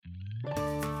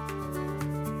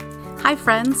Hi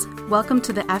friends, welcome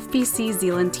to the FBC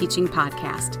Zeeland Teaching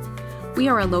Podcast. We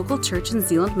are a local church in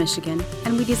Zeeland, Michigan,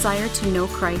 and we desire to know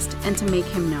Christ and to make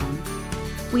Him known.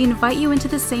 We invite you into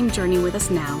the same journey with us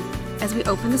now as we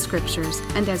open the Scriptures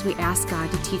and as we ask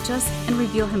God to teach us and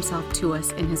reveal Himself to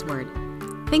us in His Word.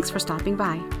 Thanks for stopping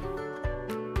by.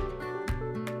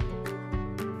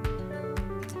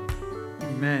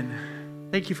 Amen.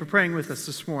 Thank you for praying with us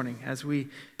this morning as we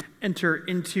enter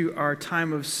into our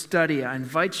time of study. I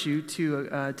invite you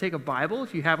to take a Bible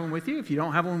if you have one with you. If you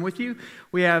don't have one with you,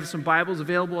 we have some Bibles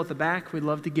available at the back. We'd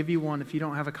love to give you one if you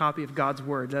don't have a copy of God's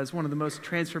Word. That is one of the most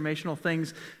transformational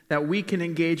things that we can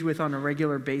engage with on a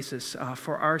regular basis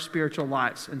for our spiritual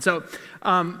lives. And so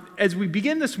as we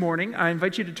begin this morning, I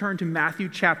invite you to turn to Matthew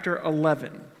chapter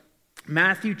 11.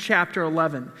 Matthew chapter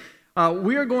 11.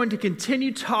 We are going to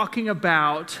continue talking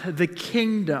about the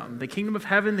kingdom of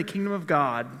heaven, the kingdom of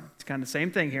God. It's kind of the same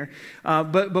thing here,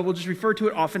 but we'll just refer to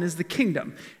it often as the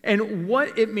kingdom. And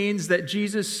what it means that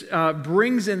Jesus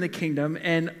brings in the kingdom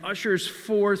and ushers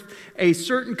forth a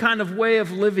certain kind of way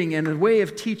of living and a way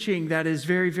of teaching that is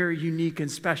very, very unique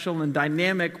and special and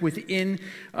dynamic within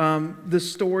the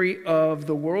story of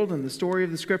the world and the story of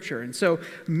the Scripture. And so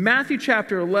Matthew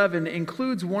chapter 11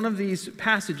 includes one of these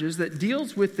passages that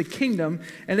deals with the kingdom,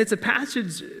 and it's a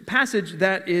passage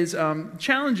that is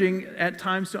challenging at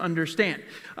times to understand.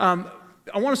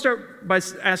 I want to start by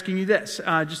asking you this.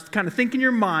 Just kind of think in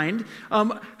your mind,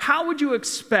 how would you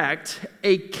expect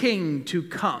a king to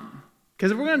come?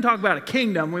 Because if we're going to talk about a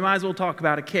kingdom, we might as well talk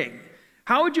about a king.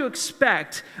 How would you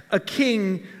expect a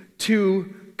king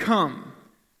to come?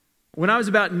 When I was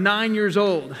about 9 years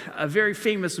old, a very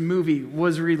famous movie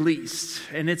was released.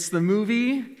 And it's the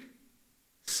movie,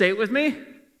 say it with me,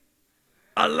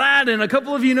 Aladdin. A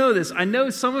couple of you know this. I know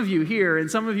some of you here and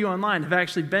some of you online have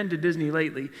actually been to Disney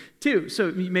lately too.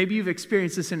 So maybe you've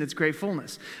experienced this in its great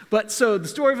fullness. But so the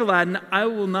story of Aladdin, I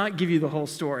will not give you the whole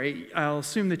story. I'll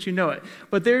assume that you know it.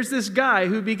 But there's this guy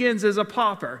who begins as a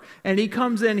pauper. And he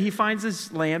comes in, he finds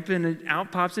this lamp, and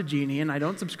out pops a genie. And I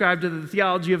don't subscribe to the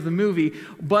theology of the movie,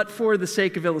 but for the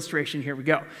sake of illustration, here we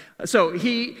go. So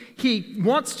he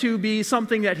wants to be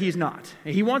something that he's not.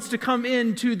 He wants to come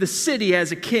into the city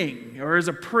as a king or as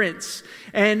a prince.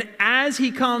 And as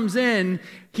he comes in,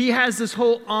 he has this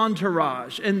whole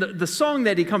entourage. And the song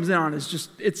that he comes in on is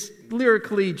it's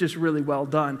lyrically just really well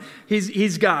done.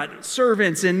 He's got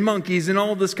servants and monkeys and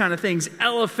all this kind of things,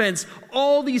 elephants,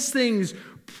 all these things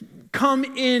come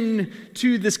in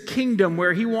to this kingdom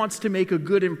where he wants to make a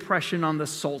good impression on the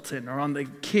sultan or on the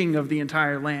king of the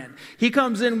entire land. He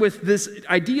comes in with this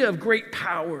idea of great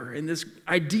power and this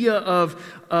idea of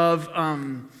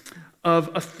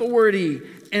authority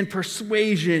and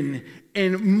persuasion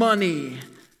and money.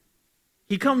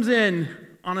 He comes in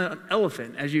on an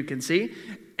elephant, as you can see,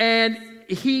 and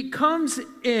he comes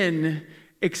in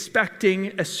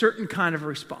expecting a certain kind of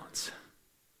response.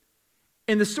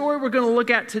 In the story we're going to look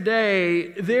at today,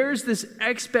 there's this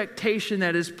expectation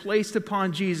that is placed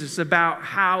upon Jesus about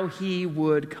how he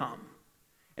would come.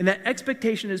 And that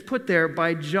expectation is put there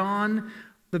by John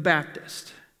the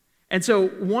Baptist. And so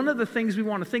one of the things we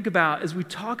want to think about as we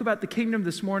talk about the kingdom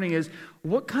this morning is,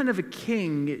 what kind of a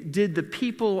king did the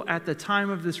people at the time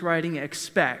of this writing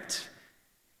expect?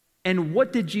 And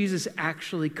what did Jesus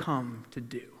actually come to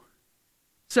do?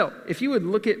 So if you would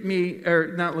look at me,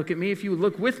 or not look at me, if you would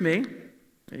look with me,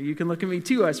 you can look at me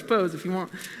too, I suppose, if you want.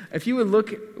 If you would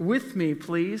look with me,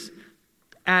 please,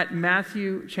 at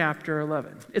Matthew chapter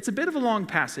 11. It's a bit of a long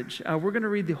passage. We're going to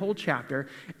read the whole chapter.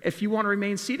 If you want to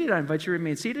remain seated, I invite you to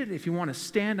remain seated. If you want to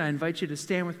stand, I invite you to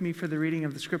stand with me for the reading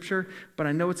of the Scripture. But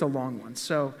I know it's a long one,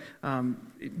 so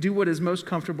do what is most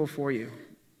comfortable for you.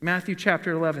 Matthew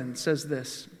chapter 11 says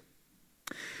this.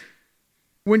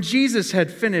 When Jesus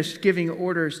had finished giving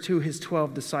orders to his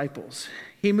 12 disciples,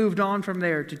 he moved on from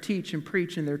there to teach and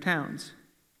preach in their towns.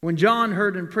 When John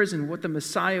heard in prison what the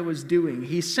Messiah was doing,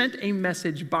 he sent a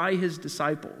message by his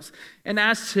disciples and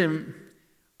asked him,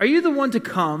 "Are you the one to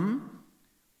come,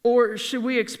 or should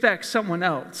we expect someone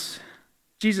else?"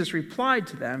 Jesus replied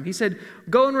to them. He said,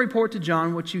 "Go and report to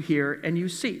John what you hear and you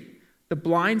see. The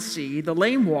blind see, the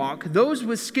lame walk, those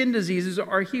with skin diseases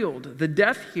are healed, the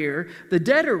deaf hear, the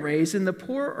dead are raised, and the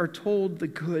poor are told the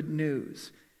good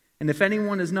news. And if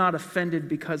anyone is not offended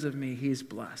because of me, he is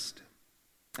blessed."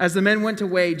 As the men went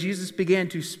away, Jesus began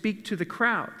to speak to the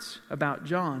crowds about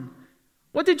John.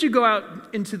 "What did you go out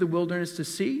into the wilderness to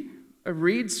see? A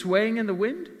reed swaying in the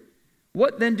wind?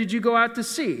 What then did you go out to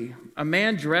see? A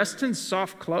man dressed in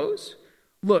soft clothes?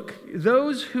 Look,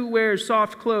 those who wear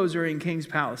soft clothes are in king's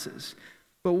palaces.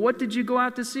 But what did you go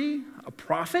out to see? A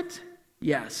prophet?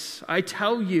 Yes, I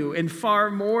tell you, and far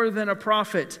more than a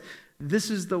prophet.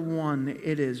 This is the one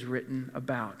it is written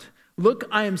about. Look,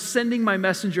 I am sending my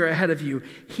messenger ahead of you.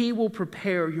 He will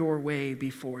prepare your way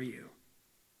before you.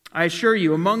 I assure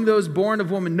you, among those born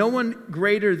of woman, no one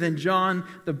greater than John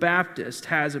the Baptist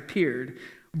has appeared,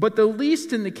 but the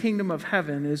least in the kingdom of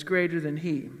heaven is greater than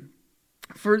he.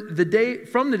 From the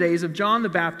days of John the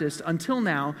Baptist until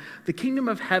now, the kingdom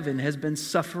of heaven has been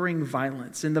suffering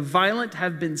violence, and the violent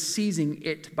have been seizing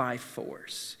it by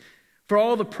force. For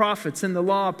all the prophets and the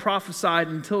law prophesied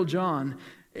until John.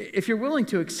 If you're willing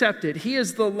to accept it, he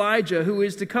is the Elijah who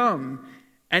is to come.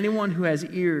 Anyone who has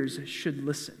ears should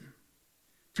listen.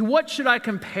 To what should I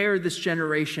compare this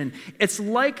generation? It's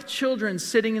like children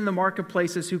sitting in the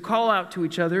marketplaces who call out to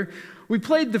each other, "We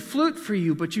played the flute for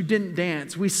you, but you didn't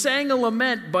dance. We sang a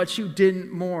lament, but you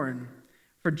didn't mourn."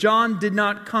 For John did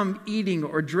not come eating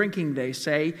or drinking, they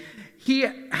say. He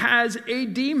has a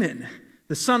demon.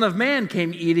 The Son of Man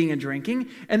came eating and drinking,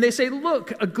 and they say,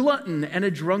 "Look, a glutton and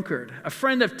a drunkard, a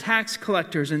friend of tax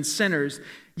collectors and sinners,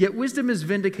 yet wisdom is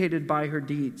vindicated by her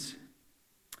deeds."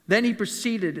 Then he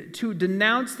proceeded to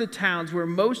denounce the towns where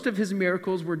most of his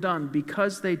miracles were done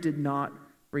because they did not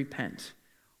repent.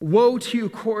 Woe to you,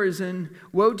 Chorazin!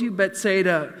 Woe to you,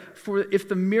 Bethsaida! For if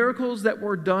the miracles that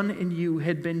were done in you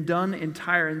had been done in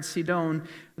Tyre and Sidon,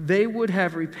 they would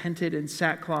have repented in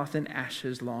sackcloth and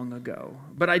ashes long ago.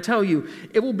 But I tell you,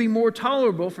 it will be more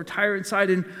tolerable for Tyre and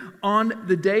Sidon on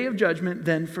the day of judgment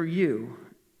than for you.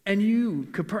 And you,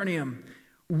 Capernaum,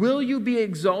 will you be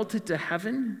exalted to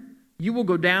heaven? You will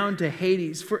go down to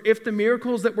Hades. For if the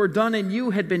miracles that were done in you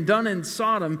had been done in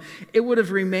Sodom, it would have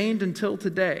remained until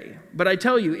today. But I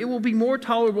tell you, it will be more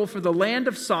tolerable for the land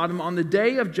of Sodom on the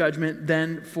day of judgment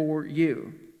than for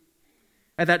you.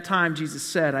 At that time, Jesus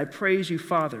said, I praise you,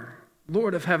 Father,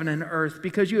 Lord of heaven and earth,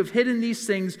 because you have hidden these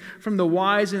things from the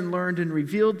wise and learned and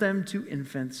revealed them to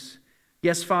infants.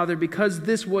 Yes, Father, because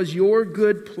this was your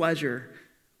good pleasure,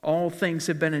 all things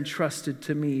have been entrusted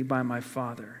to me by my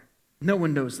Father. No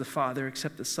one knows the Father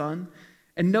except the Son,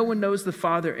 and no one knows the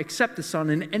Father except the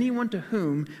Son, and anyone to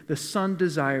whom the Son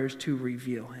desires to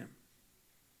reveal him.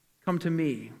 Come to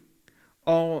me,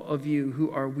 all of you who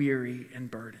are weary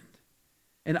and burdened,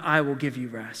 and I will give you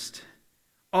rest.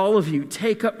 All of you,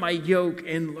 take up my yoke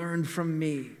and learn from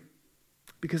me,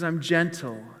 because I'm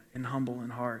gentle and humble in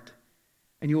heart,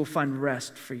 and you will find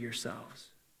rest for yourselves.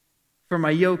 For my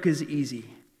yoke is easy,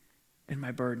 and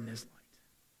my burden is light.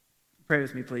 Pray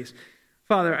with me, please.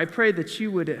 Father, I pray that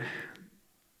you would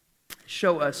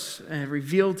show us and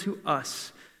reveal to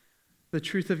us the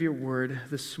truth of your word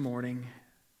this morning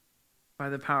by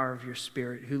the power of your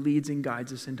Spirit who leads and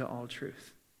guides us into all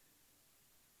truth.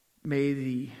 May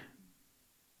the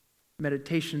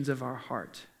meditations of our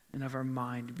heart and of our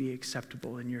mind be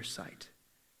acceptable in your sight,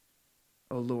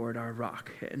 O Lord, our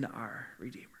rock and our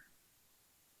Redeemer.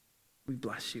 We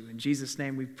bless you. In Jesus'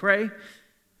 name we pray.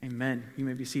 Amen. You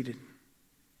may be seated.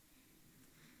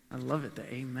 I love it,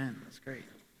 the amen. That's great.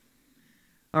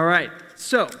 All right,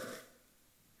 so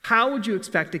how would you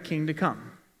expect a king to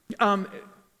come?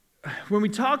 When we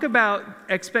talk about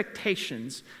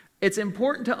expectations, it's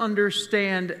important to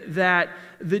understand that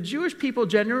the Jewish people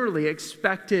generally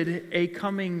expected a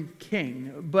coming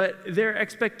king, but their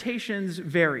expectations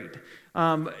varied.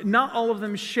 Not all of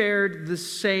them shared the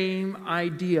same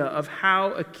idea of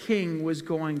how a king was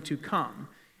going to come.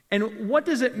 And what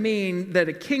does it mean that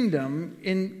a kingdom,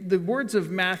 in the words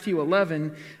of Matthew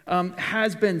 11,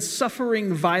 has been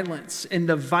suffering violence, and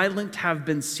the violent have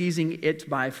been seizing it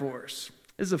by force?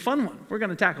 This is a fun one. We're going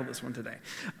to tackle this one today.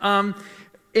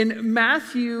 In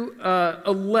Matthew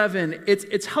 11,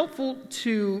 it's helpful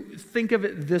to think of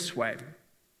it this way.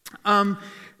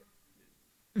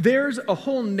 There's a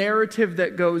whole narrative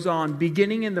that goes on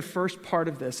beginning in the first part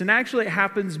of this. And actually it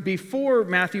happens before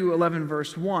Matthew 11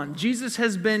 verse 1. Jesus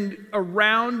has been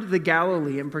around the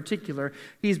Galilee in particular.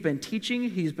 He's been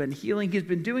teaching, he's been healing, he's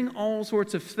been doing all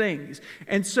sorts of things.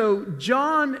 And so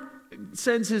John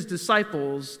sends his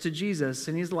disciples to Jesus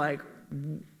and he's like,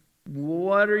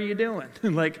 what are you doing?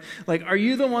 like, are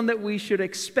you the one that we should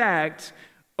expect,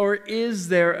 or is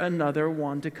there another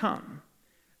one to come?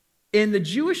 In the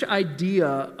Jewish idea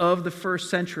of the first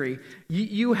century,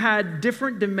 you had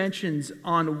different dimensions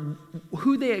on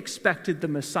who they expected the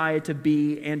Messiah to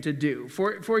be and to do.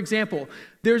 For example,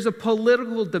 there's a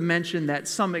political dimension that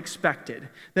some expected.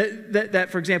 That,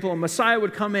 for example, a Messiah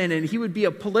would come in and he would be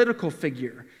a political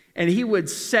figure and he would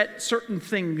set certain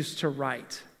things to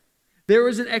right. There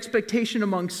was an expectation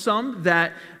among some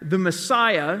that the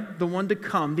Messiah, the one to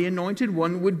come, the anointed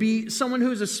one, would be someone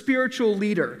who's a spiritual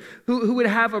leader, who would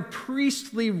have a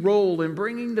priestly role in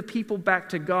bringing the people back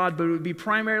to God, but it would be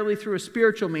primarily through a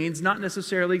spiritual means, not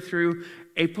necessarily through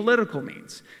a political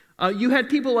means. You had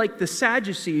people like the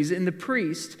Sadducees and the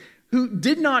priests who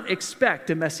did not expect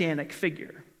a messianic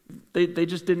figure. They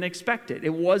just didn't expect it.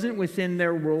 It wasn't within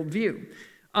their worldview.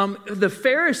 The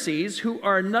Pharisees, who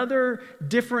are another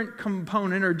different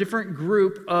component or different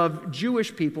group of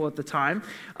Jewish people at the time,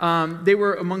 they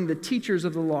were among the teachers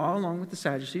of the law, along with the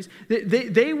Sadducees.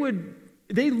 They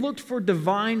looked for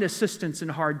divine assistance in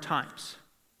hard times.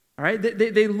 All right,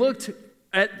 they looked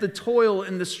at the toil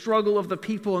and the struggle of the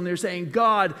people, and they're saying,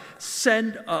 God,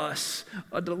 send us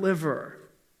a deliverer.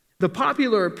 The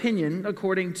popular opinion,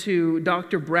 according to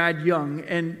Dr. Brad Young,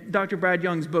 and Dr. Brad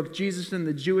Young's book, Jesus and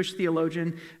the Jewish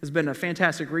Theologian, has been a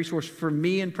fantastic resource for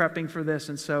me in prepping for this,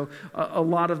 and so a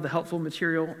lot of the helpful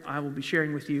material I will be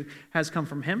sharing with you has come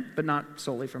from him, but not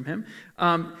solely from him.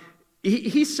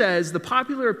 He says the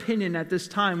popular opinion at this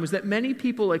time was that many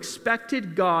people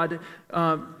expected God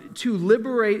to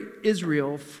liberate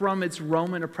Israel from its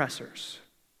Roman oppressors.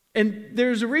 And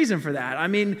there's a reason for that. I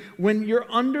mean, when you're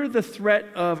under the threat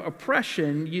of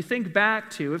oppression, you think back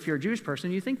to, if you're a Jewish person,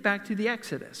 you think back to the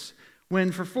Exodus,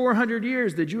 when for 400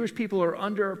 years the Jewish people are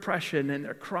under oppression and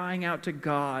they're crying out to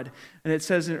God. And it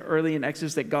says early in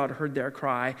Exodus that God heard their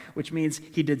cry, which means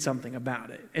he did something about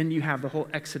it. And you have the whole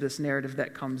Exodus narrative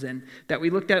that comes in that we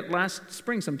looked at last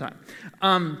spring sometime.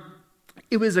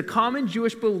 It was a common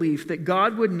Jewish belief that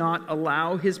God would not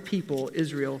allow his people,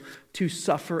 Israel, to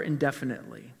suffer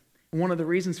indefinitely. One of the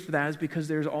reasons for that is because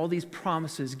there's all these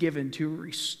promises given to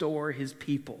restore his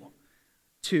people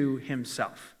to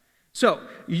himself. So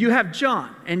you have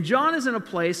John, and John is in a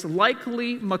place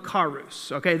likely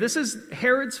Machaerus. Okay, this is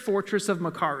Herod's fortress of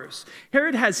Machaerus.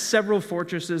 Herod has several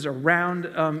fortresses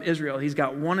around Israel. He's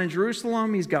got one in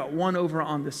Jerusalem. He's got one over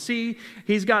on the sea.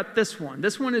 He's got this one.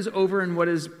 This one is over in what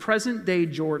is present-day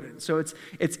Jordan. So it's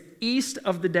east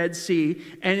of the Dead Sea,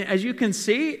 and as you can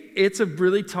see, it's a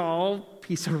really tall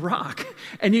piece of rock.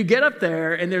 And you get up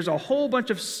there, and there's a whole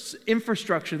bunch of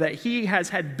infrastructure that he has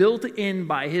had built in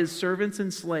by his servants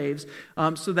and slaves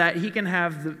so that he can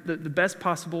have the best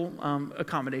possible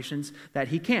accommodations that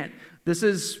he can. This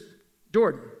is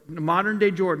Jordan,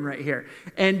 modern-day Jordan right here.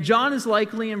 And John is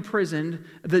likely imprisoned.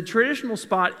 The traditional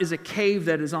spot is a cave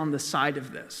that is on the side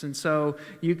of this. And so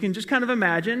you can just kind of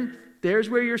imagine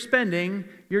there's where you're spending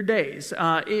your days.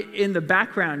 In the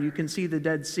background, you can see the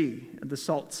Dead Sea, the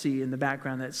Salt Sea in the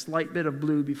background, that slight bit of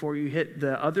blue before you hit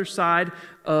the other side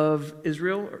of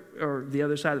Israel, or the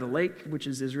other side of the lake, which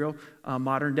is Israel,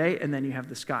 modern day, and then you have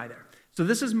the sky there. So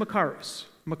this is Machaerus,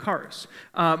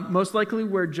 most likely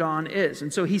where John is.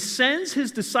 And so he sends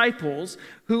his disciples,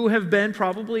 who have been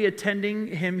probably attending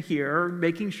him here,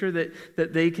 making sure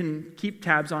that they can keep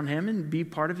tabs on him and be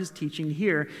part of his teaching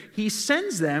here. He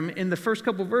sends them in the first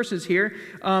couple verses here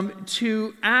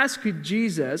to ask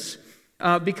Jesus,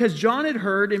 because John had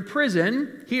heard in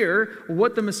prison here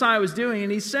what the Messiah was doing,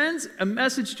 and he sends a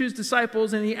message to his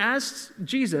disciples, and he asks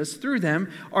Jesus through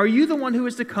them, are you the one who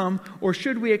is to come, or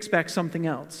should we expect someone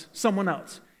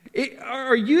else?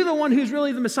 Are you the one who's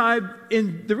really the Messiah?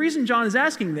 And the reason John is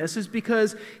asking this is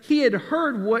because he had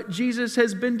heard what Jesus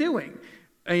has been doing.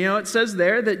 You know, it says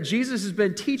there that Jesus has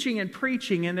been teaching and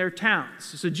preaching in their towns.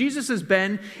 So Jesus has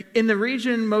been in the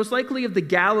region, most likely of the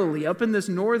Galilee, up in this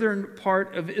northern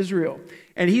part of Israel.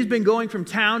 And he's been going from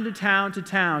town to town to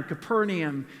town,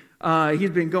 Capernaum.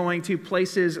 He's been going to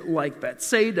places like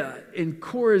Bethsaida and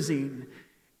Chorazin.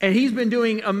 And he's been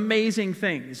doing amazing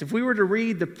things. If we were to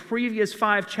read the previous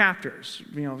 5 chapters,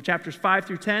 chapters 5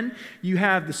 through 10, you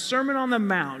have the Sermon on the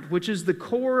Mount, which is the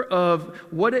core of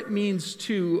what it means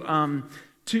to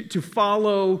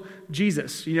follow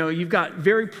Jesus. You've got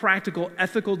very practical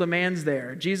ethical demands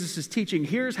there. Jesus is teaching,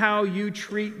 here's how you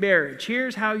treat marriage.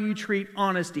 Here's how you treat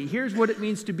honesty. Here's what it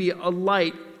means to be a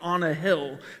light on a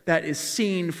hill that is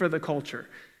seen for the culture.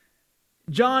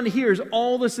 John hears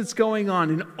all this that's going on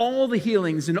and all the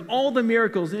healings and all the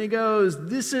miracles, and he goes,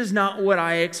 this is not what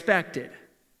I expected.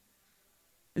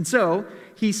 And so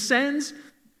he sends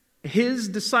his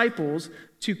disciples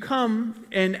to come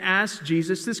and ask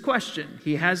Jesus this question.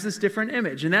 He has this different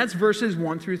image, and that's verses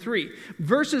 1 through 3.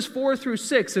 Verses 4 through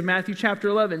 6 of Matthew chapter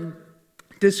 11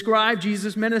 describe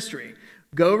Jesus' ministry.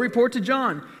 Go report to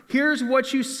John. Here's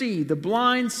what you see. The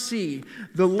blind see.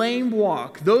 The lame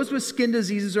walk. Those with skin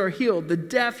diseases are healed. The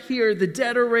deaf hear. The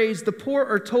dead are raised. The poor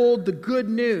are told the good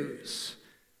news.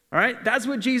 All right? That's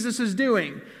what Jesus is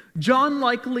doing. John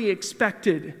likely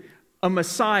expected a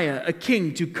Messiah, a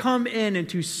king, to come in and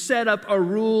to set up a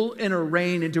rule and a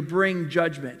reign and to bring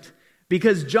judgment.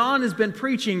 Because John has been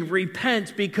preaching,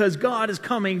 repent because God is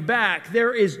coming back.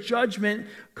 There is judgment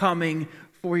coming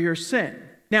for your sin.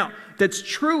 Now, that's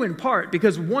true in part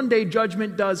because one day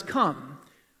judgment does come.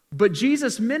 But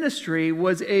Jesus' ministry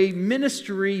was a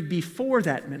ministry before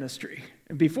that ministry.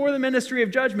 And before the ministry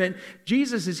of judgment,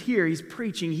 Jesus is here. He's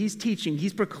preaching, he's teaching,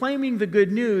 he's proclaiming the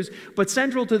good news. But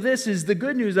central to this is the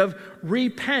good news of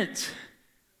repent.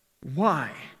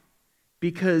 Why?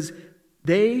 Because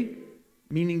they,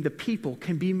 meaning the people,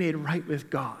 can be made right with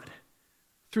God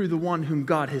through the one whom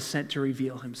God has sent to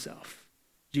reveal himself,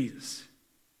 Jesus.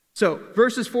 So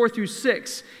verses 4 through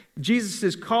 6, Jesus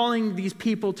is calling these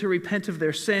people to repent of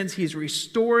their sins. He's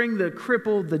restoring the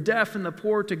crippled, the deaf, and the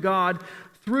poor to God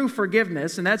through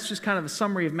forgiveness. And that's just kind of a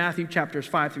summary of Matthew chapters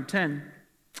 5 through 10.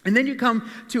 And then you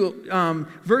come to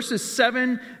verses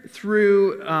 7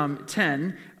 through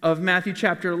 10 of Matthew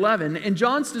chapter 11. And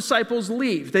John's disciples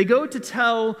leave. They go to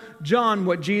tell John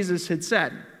what Jesus had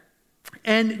said.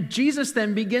 And Jesus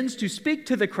then begins to speak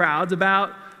to the crowds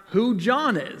about who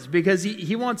John is, because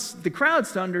he wants the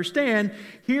crowds to understand,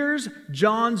 here's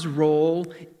John's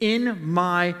role in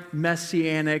my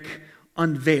messianic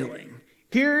unveiling.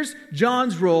 Here's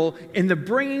John's role in the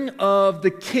bringing of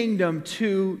the kingdom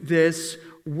to this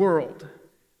world.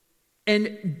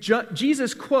 And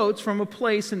Jesus quotes from a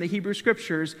place in the Hebrew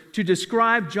Scriptures to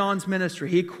describe John's ministry.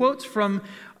 He quotes from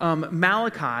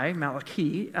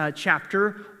Malachi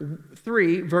chapter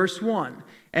 3, verse 1.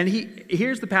 And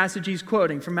here's the passage he's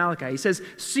quoting from Malachi. He says,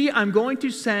 "See, I'm going to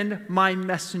send my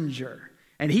messenger,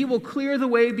 and he will clear the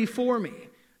way before me.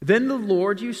 Then the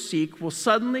Lord you seek will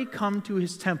suddenly come to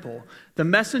his temple, the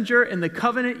messenger and the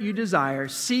covenant you desire.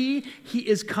 See, he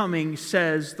is coming,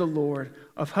 says the Lord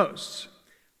of hosts."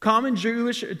 Common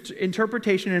Jewish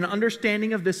interpretation and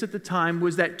understanding of this at the time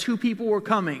was that two people were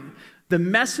coming, the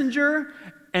messenger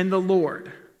and the Lord.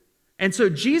 And so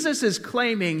Jesus is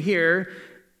claiming here,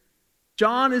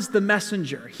 John is the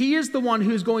messenger. He is the one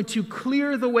who's going to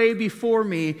clear the way before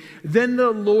me. Then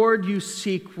the Lord you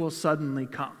seek will suddenly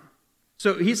come.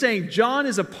 So he's saying John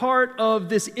is a part of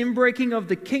this inbreaking of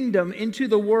the kingdom into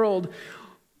the world,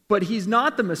 but he's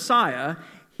not the Messiah.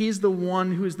 He's the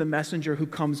one who is the messenger who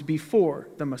comes before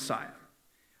the Messiah.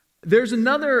 There's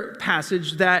another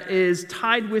passage that is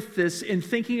tied with this in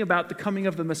thinking about the coming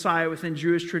of the Messiah within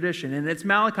Jewish tradition, and it's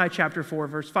Malachi chapter 4,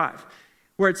 verse 5.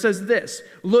 Where it says this,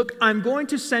 "Look, I'm going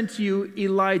to send to you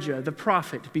Elijah, the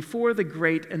prophet, before the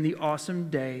great and the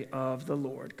awesome day of the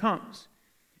Lord comes."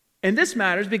 And this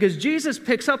matters because Jesus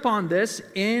picks up on this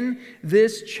in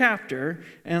this chapter,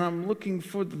 and I'm looking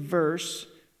for the verse.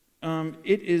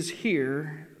 It is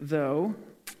here, though.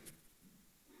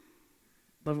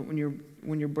 Love it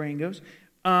when your brain goes.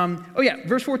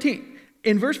 Verse 14.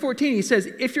 In verse 14, he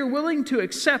says, "If you're willing to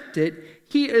accept it,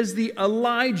 he is the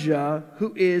Elijah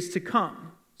who is to come."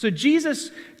 So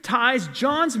Jesus ties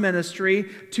John's ministry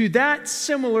to that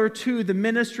similar to the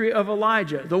ministry of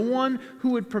Elijah, the one who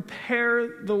would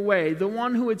prepare the way, the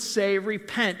one who would say,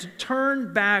 repent,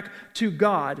 turn back to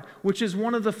God, which is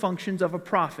one of the functions of a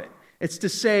prophet. It's to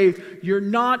say, you're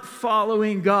not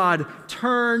following God,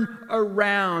 turn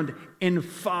around and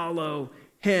follow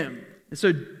him. And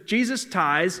so Jesus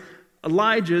ties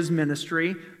Elijah's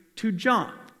ministry to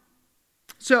John.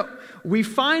 So we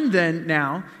find then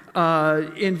now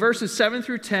in verses 7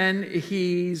 through 10,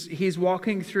 he's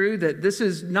walking through that this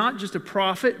is not just a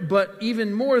prophet, but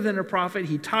even more than a prophet.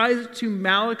 He ties it to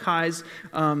Malachi's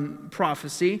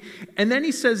prophecy. And then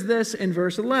he says this in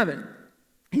verse 11.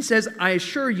 He says, "I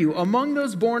assure you, among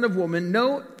those born of woman,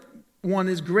 no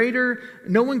one greater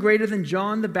than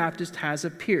John the Baptist has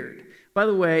appeared." By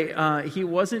the way, he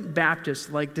wasn't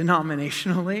Baptist like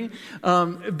denominationally.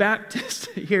 Baptist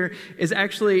here is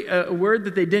actually a word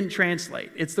that they didn't translate.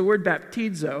 It's the word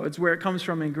baptizo. It's where it comes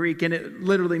from in Greek, and it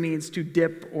literally means to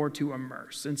dip or to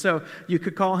immerse. And so you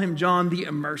could call him John the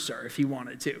Immerser if you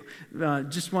wanted to.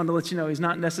 Just wanted to let you know he's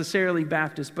not necessarily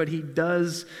Baptist, but he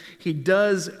does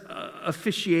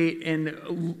officiate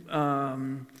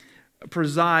and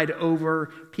preside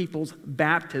over people's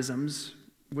baptisms,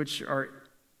 which are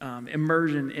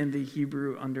immersion in the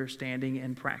Hebrew understanding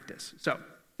and practice. So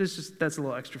that's a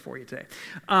little extra for you today.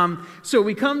 So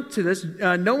we come to this.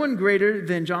 No one greater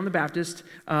than John the Baptist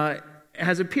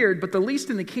has appeared, but the least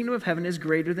in the kingdom of heaven is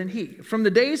greater than he. From the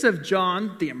days of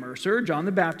John the Immerser, John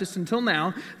the Baptist, until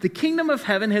now, the kingdom of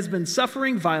heaven has been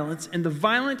suffering violence, and the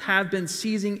violent have been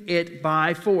seizing it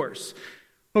by force.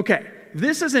 Okay,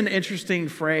 this is an interesting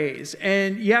phrase,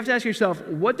 and you have to ask yourself,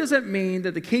 what does it mean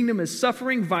that the kingdom is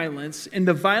suffering violence and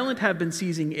the violent have been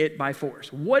seizing it by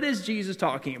force? What is Jesus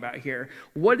talking about here?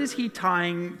 What is he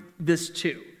tying this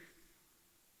to?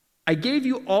 I gave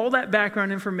you all that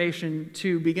background information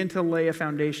to begin to lay a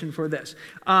foundation for this.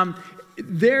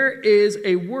 There is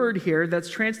a word here that's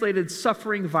translated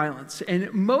suffering violence,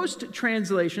 and most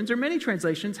translations, or many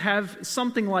translations, have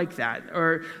something like that.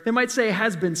 Or they might say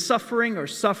has been suffering or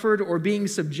suffered or being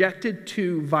subjected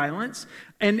to violence.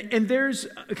 And there's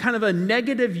kind of a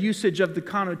negative usage of the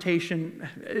connotation.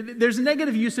 There's a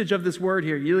negative usage of this word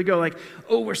here. You go like,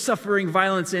 oh, we're suffering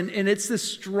violence, and it's this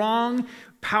strong,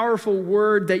 powerful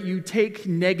word that you take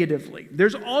negatively.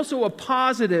 There's also a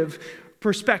positive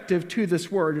perspective to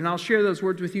this word, and I'll share those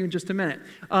words with you in just a minute.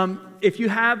 If you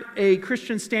have a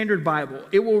Christian Standard Bible,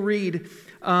 it will read,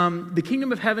 the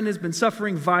kingdom of heaven has been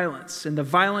suffering violence, and the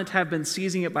violent have been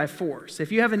seizing it by force.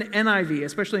 If you have an NIV,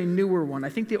 especially a newer one, I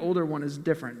think the older one is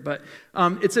different, but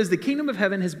it says the kingdom of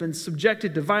heaven has been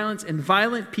subjected to violence, and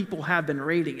violent people have been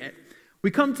raiding it.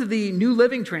 We come to the New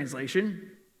Living Translation,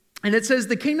 and it says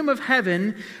the kingdom of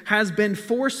heaven has been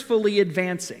forcefully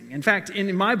advancing. In fact,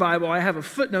 in my Bible, I have a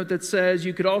footnote that says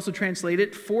you could also translate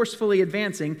it forcefully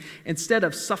advancing instead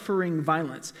of suffering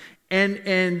violence. And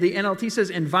the NLT says,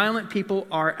 and violent people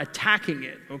are attacking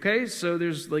it. Okay, so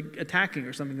there's like attacking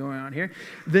or something going on here.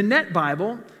 The Net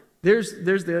Bible, there's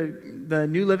the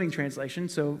New Living Translation.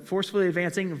 So forcefully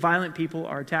advancing, violent people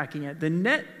are attacking it. The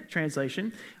Net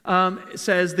Translation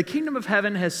says the kingdom of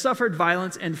heaven has suffered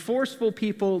violence and forceful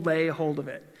people lay hold of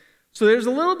it. So there's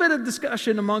a little bit of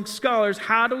discussion amongst scholars.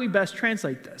 How do we best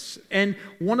translate this? And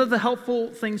one of the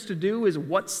helpful things to do is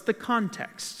what's the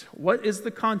context? What is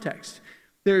the context?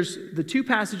 There's the two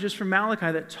passages from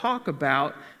Malachi that talk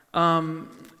about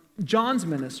John's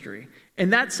ministry.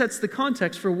 And that sets the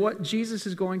context for what Jesus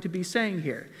is going to be saying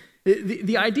here.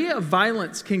 The idea of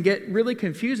violence can get really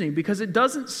confusing because it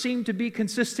doesn't seem to be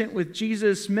consistent with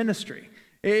Jesus' ministry.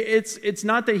 It's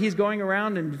not that he's going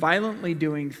around and violently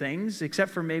doing things,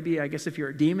 except for maybe, I guess, if you're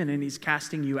a demon and he's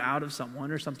casting you out of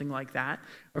someone or something like that,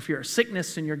 or if you're a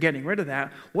sickness and you're getting rid of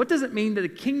that. What does it mean that the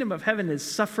kingdom of heaven has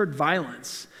suffered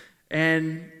violence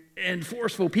and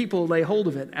forceful people lay hold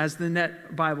of it, as the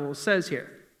Net Bible says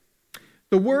here?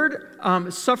 The word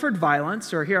suffered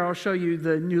violence, or here I'll show you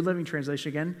the New Living Translation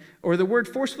again, or the word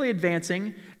forcefully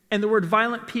advancing and the word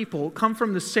violent people come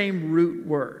from the same root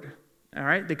word. All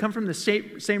right? They come from the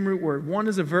same root word. One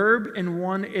is a verb and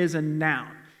one is a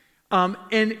noun.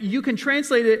 And you can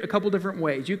translate it a couple different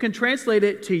ways. You can translate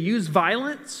it to use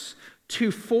violence,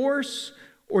 to force,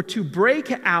 or to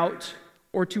break out,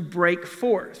 or to break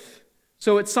forth.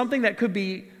 So it's something that could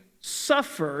be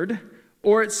suffered,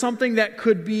 or it's something that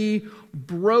could be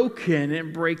broken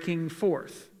and breaking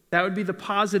forth. That would be the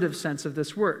positive sense of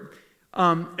this word.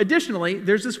 Additionally,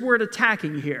 there's this word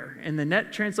attacking here. In the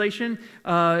Net Translation,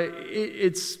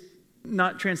 it's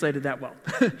not translated that well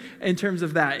in terms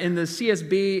of that. In the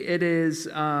CSB, it is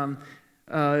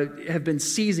have been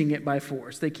seizing it by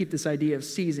force. They keep this idea of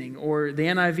seizing. Or the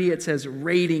NIV, it says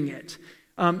raiding it.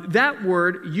 That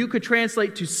word you could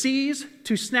translate to seize,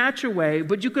 to snatch away,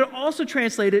 but you could also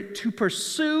translate it to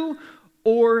pursue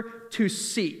or to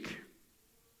seek.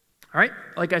 All right?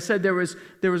 Like I said, there was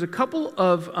a couple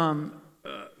of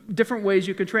different ways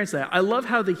you could translate it. I love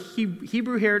how the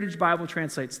Hebrew Heritage Bible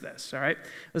translates this. All right?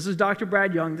 This is Dr.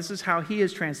 Brad Young. This is how he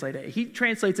has translated it. He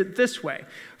translates it this way.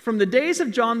 From the days of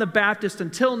John the Baptist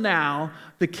until now,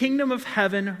 the kingdom of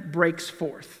heaven breaks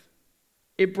forth.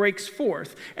 It breaks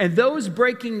forth. And those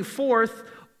breaking forth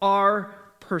are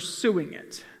pursuing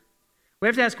it. We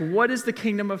have to ask, what is the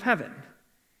kingdom of heaven?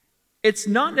 It's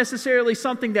not necessarily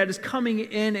something that is coming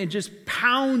in and just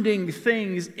pounding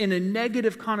things in a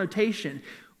negative connotation,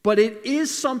 but it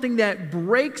is something that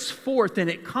breaks forth and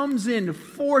it comes in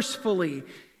forcefully,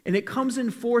 and it comes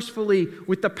in forcefully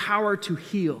with the power to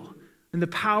heal and the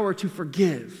power to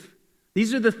forgive.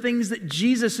 These are the things that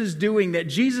Jesus is doing, that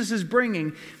Jesus is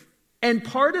bringing. And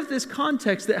part of this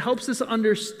context that helps us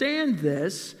understand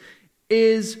this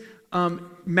is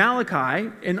Malachi,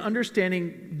 and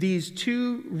understanding these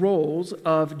two roles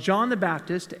of John the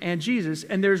Baptist and Jesus.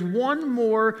 And there's one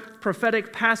more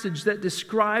prophetic passage that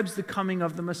describes the coming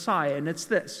of the Messiah, and it's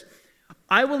this.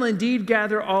 I will indeed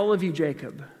gather all of you,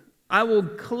 Jacob. I will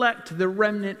collect the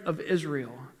remnant of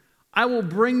Israel. I will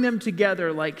bring them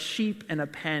together like sheep in a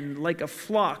pen, like a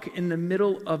flock in the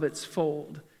middle of its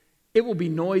fold. It will be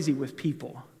noisy with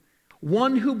people.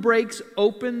 One who breaks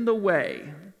open the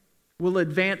way will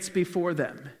advance before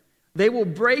them. They will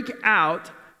break out,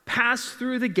 pass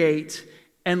through the gate,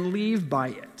 and leave by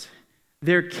it.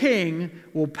 Their king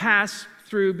will pass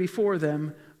through before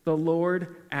them the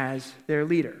Lord as their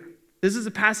leader. This is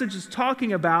a passage that's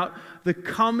talking about the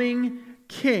coming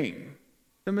king,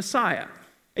 the Messiah.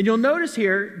 And you'll notice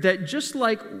here that just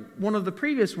like one of the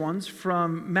previous ones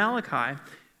from Malachi,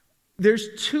 there's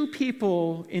two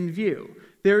people in view.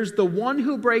 There's the one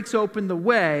who breaks open the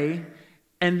way,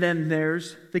 and then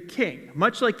there's the king.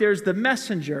 Much like there's the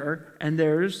messenger, and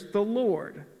there's the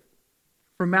Lord,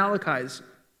 from Malachi's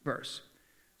verse.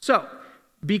 So,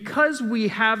 because we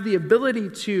have the ability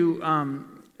to,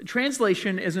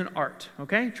 translation is an art,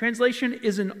 okay? Translation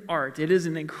is an art. It is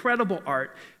an incredible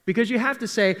art, because you have to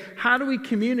say, how do we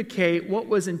communicate what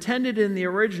was intended in the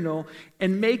original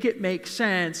and make it make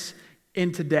sense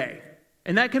in today?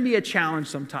 And that can be a challenge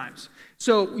sometimes.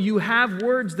 So you have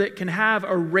words that can have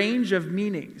a range of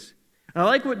meanings. And I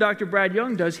like what Dr. Brad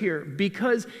Young does here,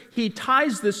 because he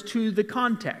ties this to the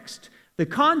context. The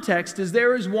context is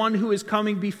there is one who is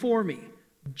coming before me.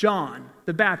 John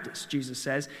the Baptist, Jesus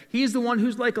says. He's the one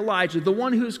who's like Elijah, the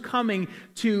one who's coming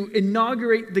to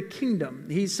inaugurate the kingdom.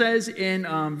 He says in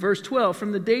verse 12,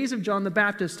 from the days of John the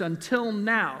Baptist until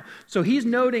now. So he's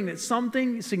noting that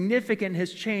something significant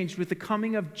has changed with the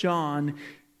coming of John,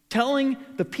 telling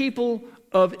the people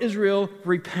of Israel,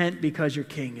 repent because your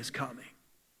king is coming.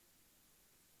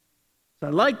 So I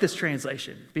like this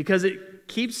translation because it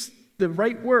keeps the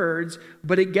right words,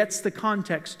 but it gets the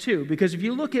context too. Because if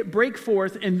you look at break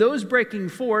forth, and those breaking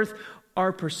forth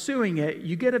are pursuing it,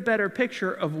 you get a better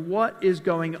picture of what is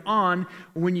going on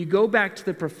when you go back to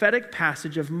the prophetic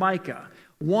passage of Micah.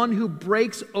 One who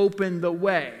breaks open the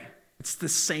way. It's the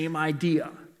same idea.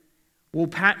 Will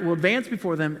advance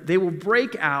before them, they will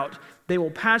break out, they will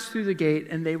pass through the gate,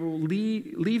 and they will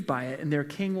leave by it, and their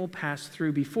king will pass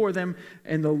through before them,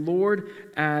 and the Lord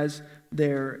as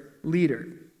their leader.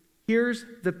 Here's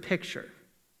the picture.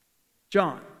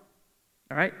 John,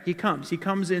 all right, he comes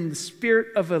in the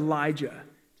spirit of Elijah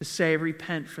to say,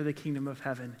 repent, for the kingdom of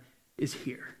heaven is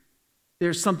here.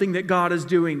 There's something that God is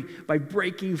doing by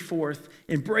breaking forth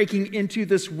and breaking into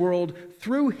this world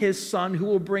through his Son, who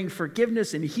will bring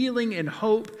forgiveness and healing and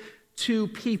hope to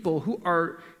people who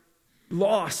are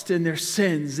lost in their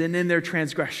sins and in their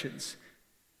transgressions.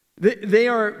 They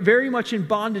are very much in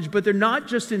bondage, but they're not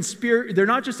just in spirit. They're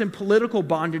not just in political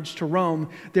bondage to Rome.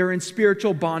 They're in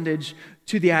spiritual bondage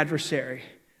to the adversary.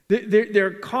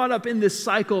 They're caught up in this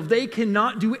cycle of they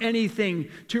cannot do anything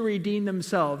to redeem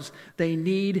themselves. They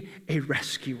need a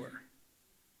rescuer.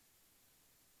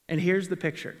 And here's the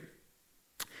picture.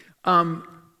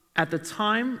 At the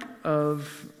time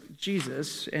of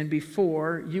Jesus and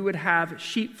before, you would have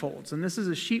sheepfolds. And this is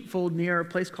a sheepfold near a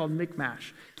place called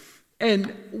Michmash.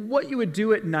 And what you would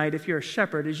do at night if you're a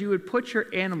shepherd is you would put your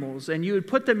animals and you would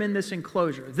put them in this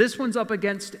enclosure. This one's up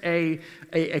against a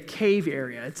cave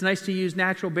area. It's nice to use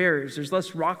natural barriers. There's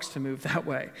less rocks to move that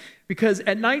way. Because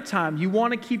at nighttime, you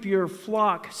want to keep your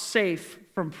flock safe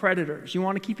from predators. You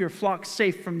want to keep your flock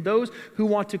safe from those who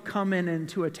want to come in and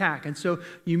to attack. And so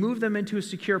you move them into a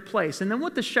secure place. And then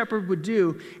what the shepherd would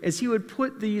do is he would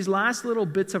put these last little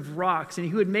bits of rocks and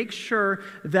he would make sure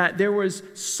that there was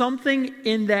something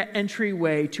in that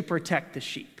entryway to protect the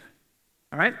sheep.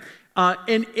 All right?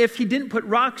 And if he didn't put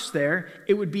rocks there,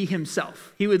 it would be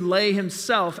himself. He would lay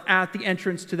himself at the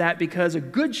entrance to that because a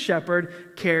good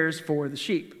shepherd cares for the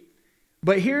sheep.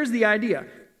 But here's the idea.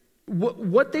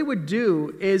 What they would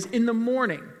do is in the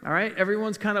morning, all right,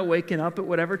 everyone's kind of waking up at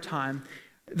whatever time,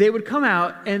 they would come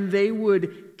out and they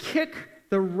would kick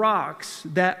the rocks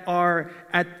that are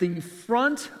at the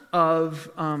front of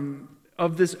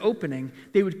this opening.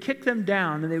 They would kick them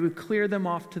down and they would clear them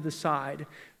off to the side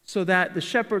so that the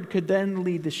shepherd could then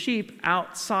lead the sheep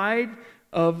outside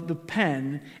of the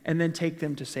pen and then take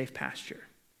them to safe pasture.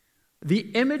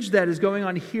 The image that is going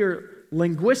on here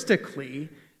linguistically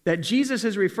that Jesus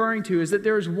is referring to is that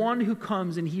there is one who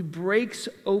comes and he breaks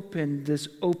open this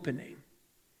opening.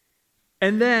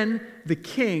 And then the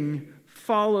king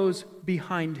follows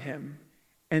behind him.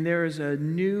 And there is a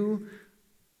new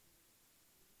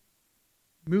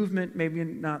movement,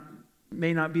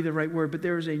 may not be the right word, but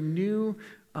there is a new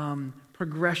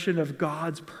progression of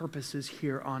God's purposes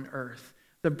here on earth.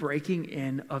 The breaking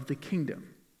in of the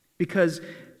kingdom. Because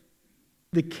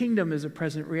the kingdom is a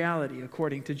present reality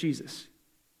according to Jesus.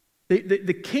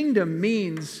 The kingdom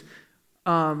means,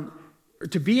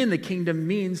 to be in the kingdom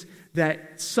means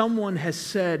that someone has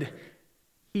said,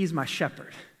 he's my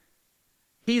shepherd.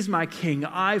 He's my king.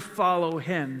 I follow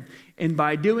him. And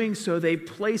by doing so, they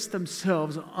place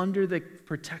themselves under the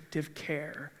protective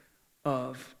care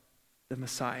of the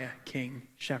Messiah, King,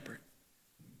 Shepherd.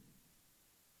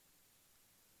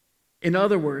 In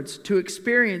other words, to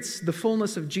experience the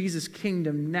fullness of Jesus'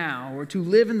 kingdom now, or to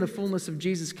live in the fullness of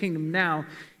Jesus' kingdom now,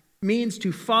 means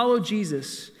to follow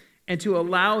Jesus and to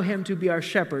allow him to be our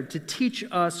shepherd, to teach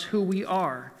us who we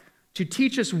are, to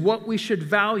teach us what we should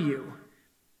value,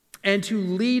 and to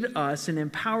lead us and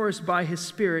empower us by his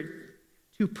Spirit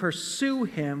to pursue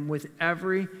him with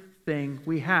everything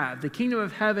we have. The kingdom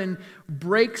of heaven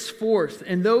breaks forth,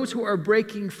 and those who are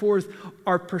breaking forth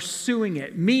are pursuing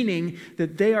it, meaning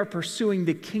that they are pursuing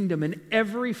the kingdom in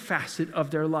every facet of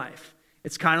their life.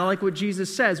 It's kind of like what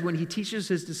Jesus says when he teaches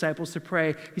his disciples to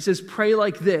pray. He says, pray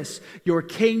like this: your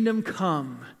kingdom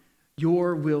come,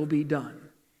 your will be done.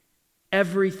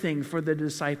 Everything for the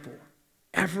disciple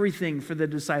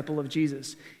of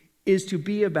Jesus is to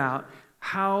be about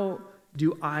how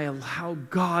do I allow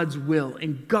God's will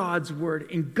and God's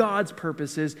word and God's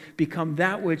purposes become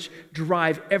that which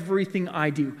drive everything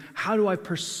I do? How do I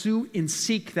pursue and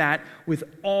seek that with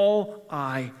all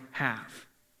I have?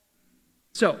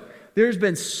 So, there's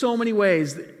been so many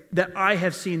ways that I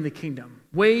have seen the kingdom.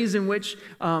 Ways in which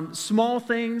small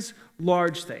things,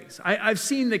 large things. I've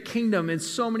seen the kingdom in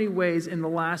so many ways in the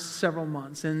last several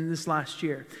months and this last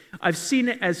year. I've seen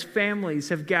it as families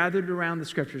have gathered around the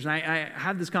scriptures. And I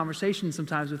have this conversation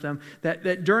sometimes with them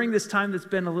that during this time that's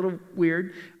been a little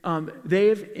weird,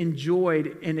 they've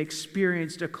enjoyed and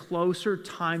experienced a closer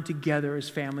time together as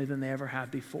family than they ever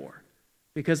have before.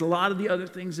 Because a lot of the other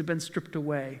things have been stripped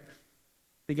away.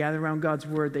 They gather around God's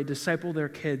word. They disciple their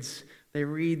kids. They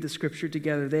read the scripture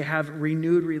together. They have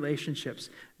renewed relationships.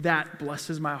 That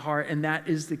blesses my heart, and that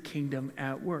is the kingdom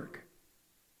at work.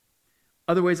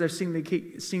 Other ways I've seen the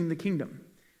kingdom.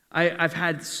 I've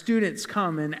had students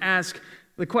come and ask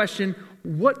the question,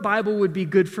 what Bible would be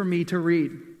good for me to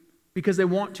read? Because they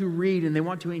want to read and they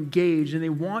want to engage and they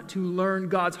want to learn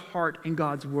God's heart and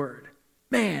God's word.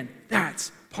 Man,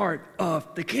 that's part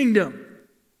of the kingdom.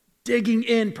 Digging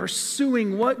in,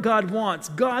 pursuing what God wants,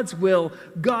 God's will,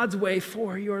 God's way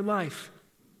for your life.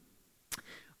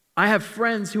 I have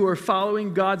friends who are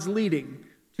following God's leading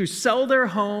to sell their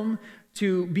home,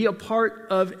 to be a part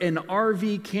of an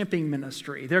RV camping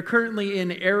ministry. They're currently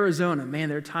in Arizona. Man,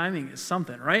 their timing is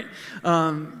something, right?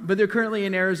 But they're currently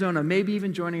in Arizona, maybe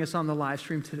even joining us on the live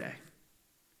stream today.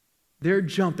 They're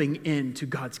jumping into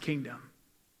God's kingdom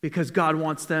because God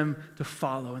wants them to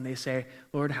follow. And they say,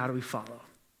 Lord, how do we follow?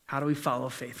 How do we follow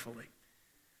faithfully?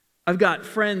 I've got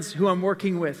friends who I'm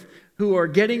working with who are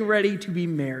getting ready to be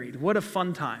married. What a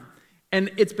fun time.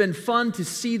 And it's been fun to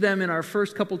see them in our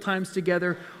first couple times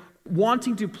together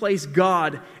wanting to place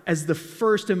God as the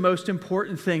first and most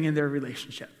important thing in their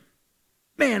relationship.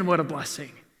 Man, what a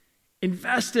blessing.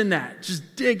 Invest in that.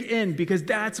 Just dig in because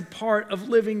that's a part of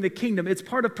living the kingdom. It's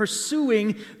part of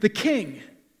pursuing the king.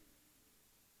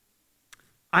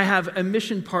 I have a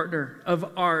mission partner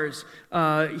of ours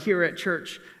here at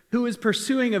church who is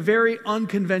pursuing a very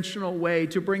unconventional way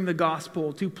to bring the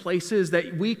gospel to places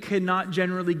that we cannot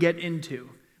generally get into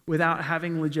without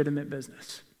having legitimate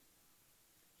business.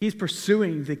 He's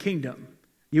pursuing the kingdom.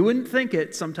 You wouldn't think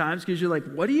it sometimes because you're like,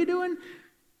 what are you doing?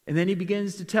 And then he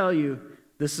begins to tell you,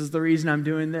 this is the reason I'm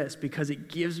doing this, because it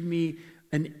gives me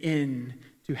an in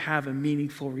to have a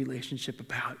meaningful relationship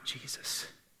about Jesus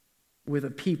with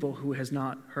a people who has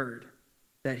not heard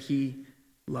that he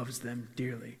loves them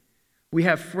dearly. We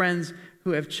have friends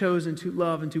who have chosen to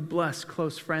love and to bless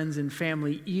close friends and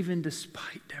family, even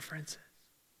despite differences.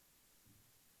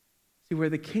 See, where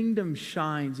the kingdom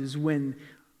shines is when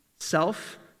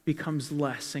self becomes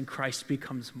less and Christ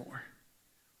becomes more.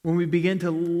 When we begin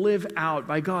to live out,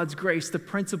 by God's grace, the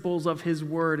principles of his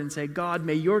word and say, God,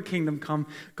 may your kingdom come.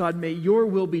 God, may your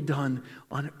will be done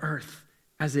on earth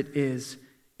as it is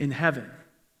in heaven.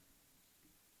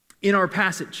 In our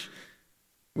passage,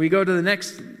 we go to the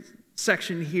next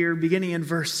section here, beginning in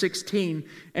verse 16,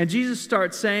 and Jesus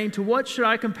starts saying, to what should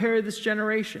I compare this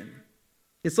generation?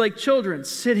 It's like children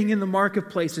sitting in the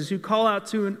marketplaces who call out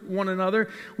to one another,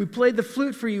 we played the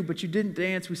flute for you, but you didn't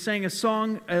dance. We sang a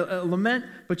song, a lament,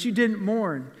 but you didn't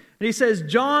mourn. And he says,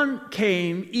 John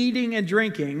came eating and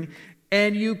drinking,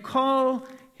 and you call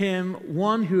him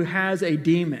one who has a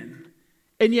demon.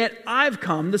 And yet I've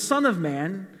come, the Son of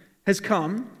Man has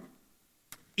come,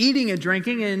 eating and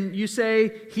drinking, and you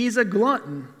say he's a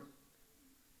glutton.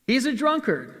 He's a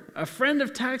drunkard, a friend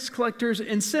of tax collectors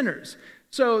and sinners.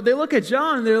 So they look at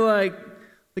John and they're like,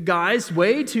 the guy's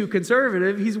way too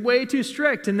conservative, he's way too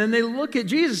strict. And then they look at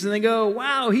Jesus and they go,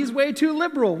 wow, he's way too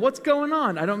liberal. What's going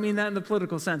on? I don't mean that in the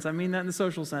political sense. I mean that in the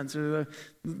social sense, or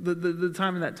the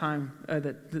time of that time.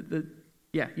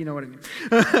 Yeah, you know what I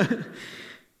mean.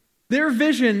 Their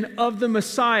vision of the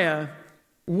Messiah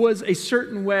was a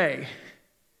certain way.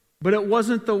 but it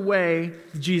wasn't the way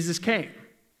Jesus came.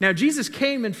 Now, Jesus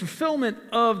came in fulfillment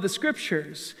of the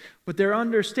Scriptures, but their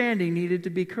understanding needed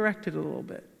to be corrected a little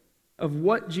bit of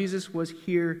what Jesus was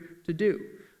here to do.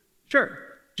 Sure,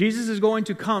 Jesus is going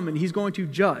to come and he's going to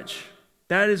judge.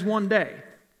 That is one day.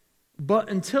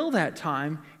 But until that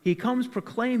time, he comes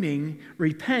proclaiming,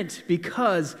 repent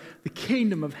because the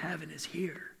kingdom of heaven is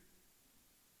here.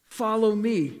 Follow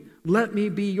me. Let me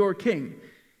be your king.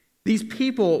 These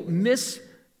people miss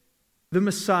the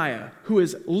Messiah, who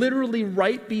is literally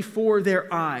right before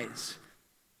their eyes,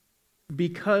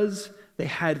 because they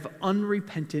had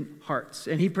unrepentant hearts.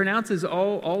 And he pronounces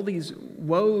all these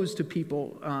woes to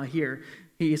people here.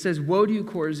 He says, woe to you,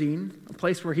 Chorazin, a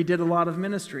place where he did a lot of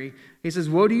ministry. He says,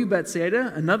 woe to you,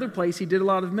 Bethsaida, another place he did a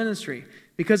lot of ministry.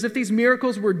 Because if these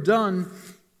miracles were done,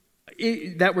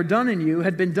 that were done in you,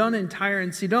 had been done in Tyre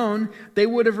and Sidon, they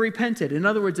would have repented. In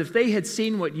other words, if they had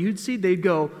seen what you'd see, they'd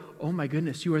go, oh my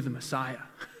goodness, you are the Messiah.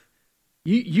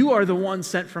 You are the one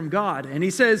sent from God. And he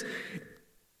says,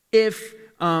 if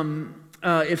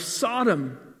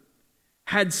Sodom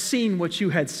had seen what you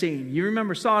had seen. You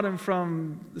remember Sodom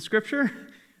from the Scripture?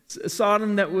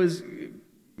 Sodom that was,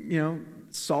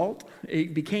 salt.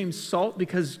 It became salt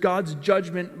because God's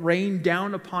judgment rained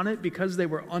down upon it because they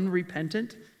were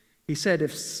unrepentant. He said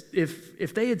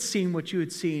if they had seen what you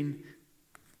had seen,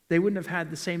 they wouldn't have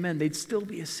had the same end. They'd still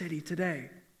be a city today.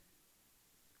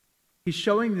 He's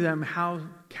showing them how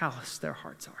callous their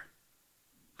hearts are,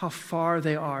 how far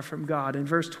they are from God. And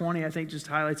verse 20, I think, just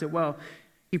highlights it well.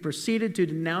 He proceeded to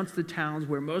denounce the towns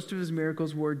where most of his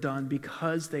miracles were done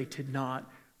because they did not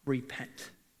repent.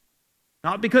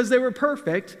 Not because they were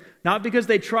perfect, not because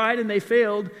they tried and they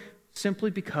failed,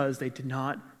 simply because they did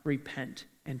not repent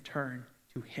and turn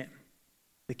to him,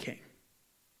 the King.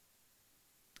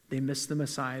 They missed the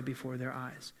Messiah before their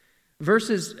eyes.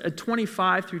 Verses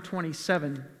 25 through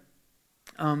 27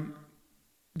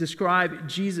 describe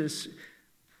Jesus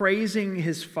praising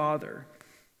his Father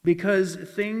because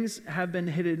things have been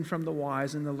hidden from the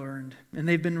wise and the learned, and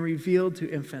they've been revealed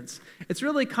to infants. It's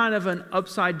really kind of an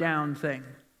upside down thing.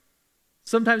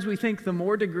 Sometimes we think the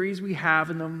more degrees we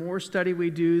have and the more study we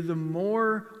do, the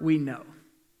more we know.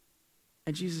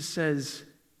 And Jesus says,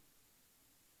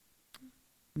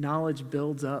 knowledge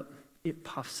builds up, it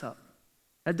puffs up.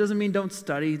 That doesn't mean don't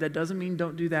study, that doesn't mean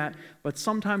don't do that, but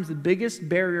sometimes the biggest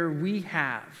barrier we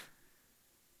have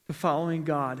to following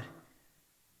God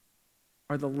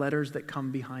are the letters that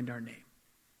come behind our name.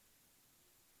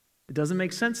 It doesn't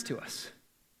make sense to us.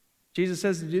 Jesus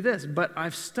says to do this, but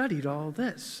I've studied all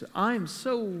this. I'm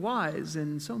so wise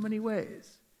in so many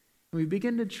ways. And we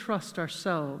begin to trust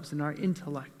ourselves and our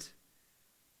intellect.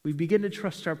 We begin to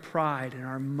trust our pride and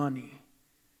our money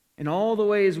and all the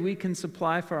ways we can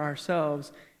supply for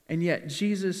ourselves. And yet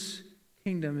Jesus'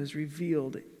 kingdom is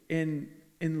revealed and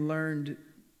learned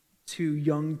to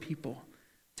young people,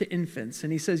 to infants.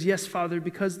 And he says, yes, Father,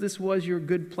 because this was your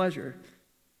good pleasure.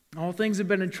 All things have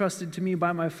been entrusted to me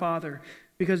by my Father,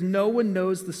 because no one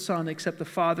knows the Son except the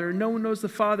Father, and no one knows the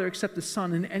Father except the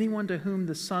Son, and anyone to whom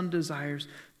the Son desires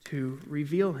to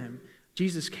reveal him.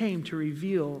 Jesus came to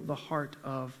reveal the heart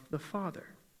of the Father.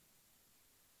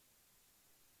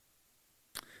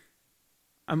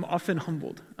 I'm often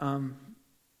humbled.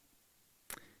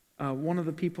 One of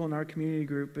the people in our community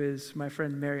group is my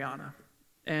friend Mariana.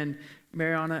 And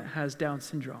Mariana has Down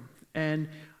syndrome. And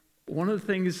one of the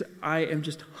things I am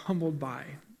just humbled by,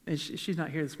 and she's not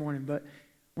here this morning, but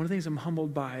one of the things I'm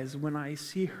humbled by is when I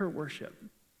see her worship.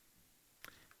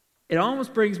 It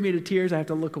almost brings me to tears. I have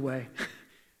to look away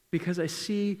because I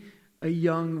see a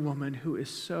young woman who is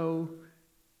so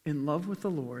in love with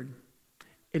the Lord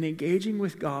and engaging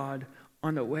with God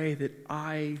on a way that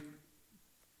I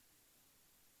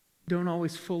don't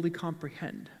always fully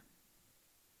comprehend.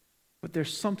 But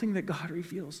there's something that God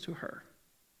reveals to her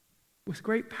with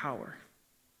great power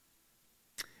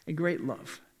and great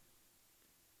love.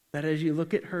 That as you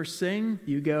look at her sing,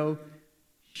 you go,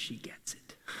 she gets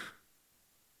it.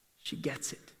 She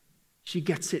gets it. She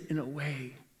gets it in a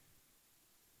way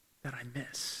that I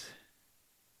miss.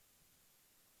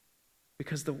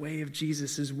 Because the way of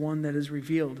Jesus is one that is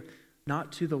revealed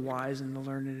not to the wise and the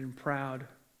learned and proud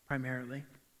primarily.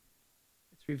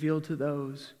 It's revealed to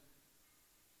those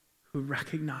who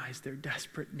recognize their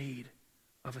desperate need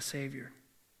of a Savior.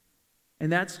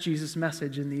 And that's Jesus'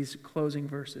 message in these closing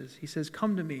verses. He says,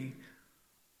 come to me,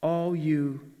 all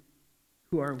you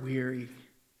who are weary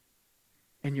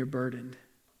and you're burdened.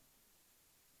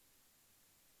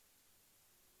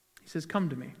 He says, come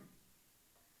to me.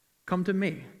 Come to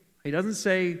me. He doesn't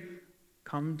say,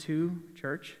 come to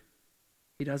church.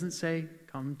 He doesn't say,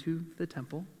 come to the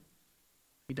temple.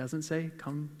 He doesn't say,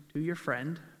 come to your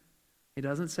friend. He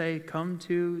doesn't say, come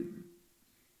to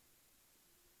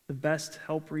the best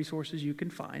help resources you can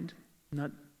find.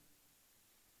 Not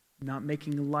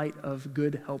making light of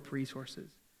good help resources.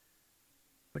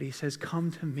 But he says,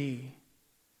 come to me,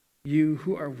 you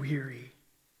who are weary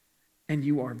and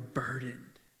you are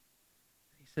burdened.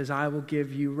 He says, I will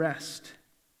give you rest.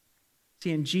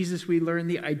 See, in Jesus we learn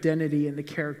the identity and the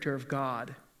character of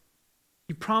God.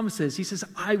 He promises, he says,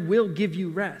 I will give you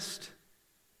rest.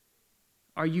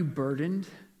 Are you burdened?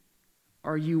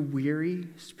 Are you weary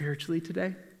spiritually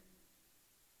today?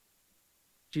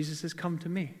 Jesus says, come to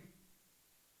me.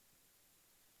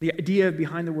 The idea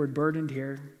behind the word burdened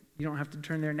here, you don't have to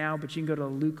turn there now, but you can go to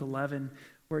Luke 11,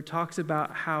 where it talks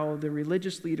about how the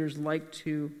religious leaders like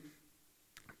to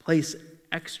place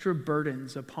extra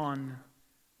burdens upon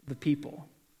the people.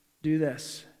 Do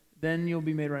this, then you'll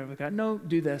be made right with God. No,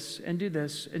 do this, and do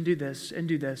this, and do this, and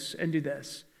do this, and do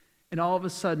this. And all of a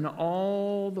sudden,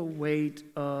 all the weight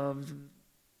of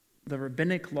the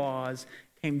rabbinic laws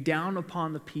came down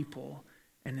upon the people.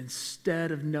 And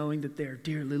instead of knowing that they're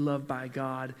dearly loved by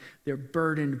God, they're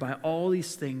burdened by all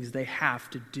these things they have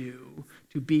to do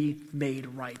to be made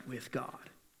right with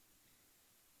God.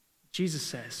 Jesus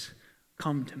says,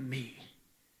 come to me.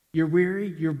 You're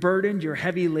weary, you're burdened, you're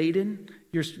heavy laden.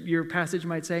 Your passage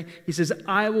might say, he says,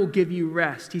 I will give you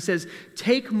rest. He says,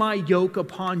 take my yoke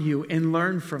upon you and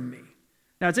learn from me.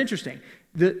 Now it's interesting.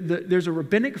 There's a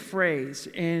rabbinic phrase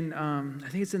in, I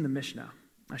think it's in the Mishnah.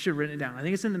 I should have written it down. I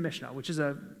think it's in the Mishnah, which is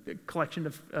a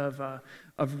collection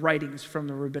of writings from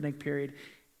the rabbinic period.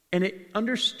 And it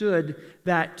understood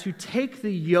that to take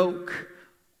the yoke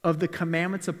of the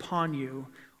commandments upon you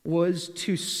was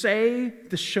to say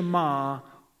the Shema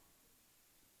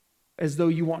as though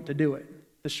you want to do it.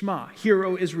 The Shema, Hear,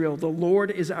 O Israel, the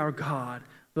Lord is our God,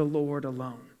 the Lord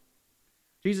alone.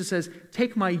 Jesus says,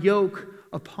 take my yoke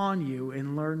upon you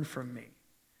and learn from me.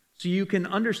 So you can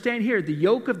understand here, the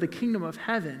yoke of the kingdom of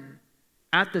heaven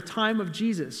at the time of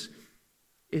Jesus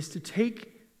is to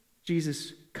take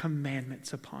Jesus'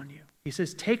 commandments upon you. He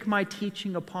says, take my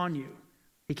teaching upon you.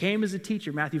 He came as a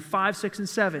teacher, Matthew 5, 6, and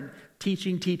 7,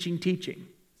 teaching, teaching, teaching.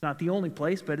 It's not the only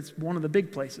place, but it's one of the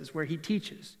big places where he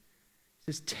teaches.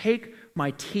 He says, take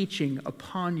my teaching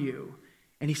upon you.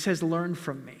 And he says, learn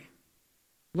from me.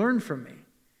 Learn from me.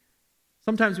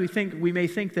 Sometimes we may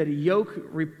think that a yoke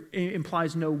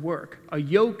implies no work. A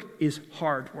yoke is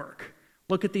hard work.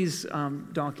 Look at these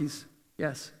donkeys.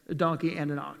 Yes, a donkey and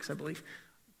an ox, I believe.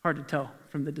 Hard to tell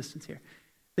from the distance here.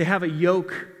 They have a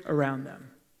yoke around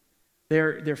them.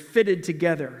 They're fitted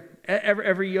together.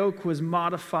 Every yoke was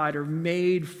modified or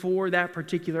made for that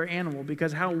particular animal,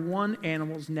 because how one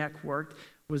animal's neck worked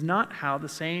was not how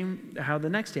the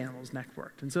next animal's neck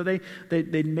worked. And so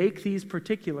they'd make these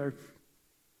particular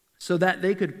so that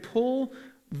they could pull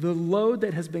the load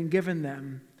that has been given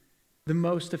them the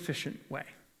most efficient way.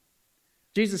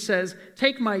 Jesus says,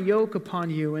 take my yoke upon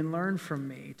you and learn from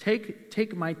me.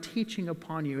 Take my teaching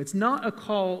upon you. It's not a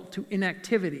call to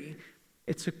inactivity.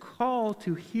 It's a call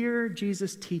to hear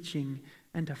Jesus' teaching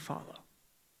and to follow.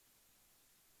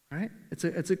 Right?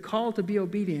 It's a call to be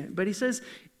obedient. But he says,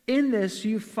 in this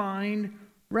you find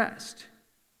rest.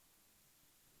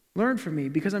 Learn from me,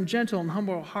 because I'm gentle and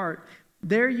humble of heart.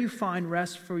 There you find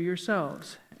rest for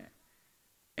yourselves.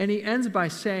 And he ends by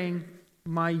saying,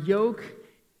 my yoke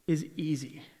is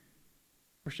easy.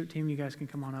 Worship team, you guys can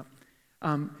come on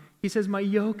up. He says, my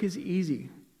yoke is easy.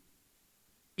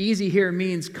 Easy here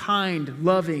means kind,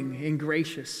 loving, and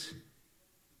gracious.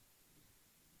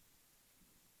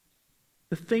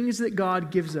 The things that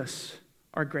God gives us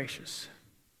are gracious.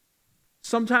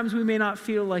 Sometimes we may not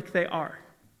feel like they are.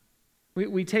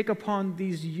 We take upon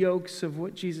these yokes of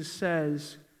what Jesus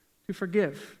says to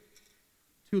forgive,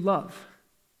 to love,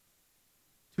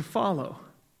 to follow.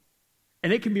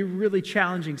 And it can be really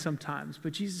challenging sometimes,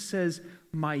 but Jesus says,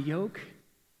 my yoke,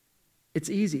 it's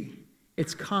easy,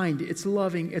 it's kind, it's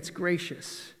loving, it's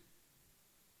gracious.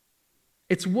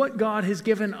 It's what God has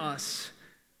given us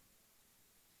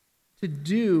to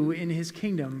do in his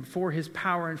kingdom for his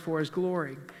power and for his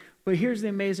glory. But here's the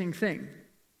amazing thing.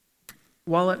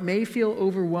 While it may feel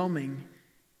overwhelming,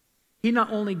 he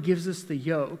not only gives us the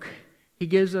yoke, he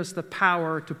gives us the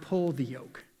power to pull the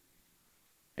yoke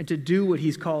and to do what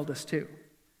he's called us to.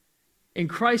 In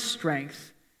Christ's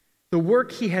strength, the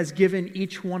work he has given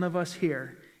each one of us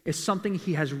here is something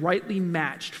he has rightly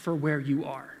matched for where you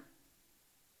are.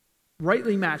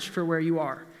 Rightly matched for where you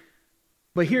are.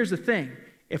 But here's the thing.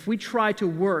 If we try to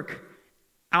work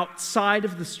outside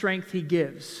of the strength he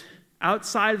gives,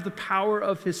 outside of the power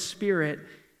of his Spirit,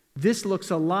 this looks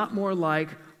a lot more like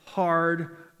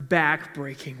hard,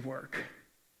 back-breaking work.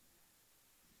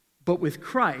 But with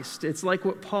Christ, it's like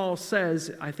what Paul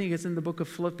says, I think it's in the book of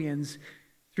Philippians,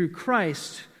 through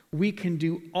Christ, we can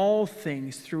do all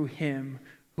things through him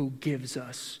who gives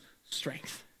us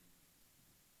strength.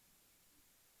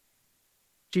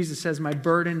 Jesus says, my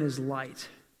burden is light.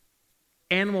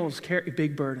 Animals carry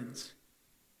big burdens.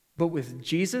 But with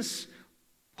Jesus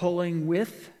pulling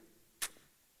with,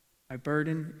 my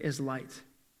burden is light.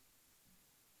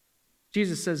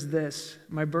 Jesus says this,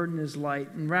 my burden is light.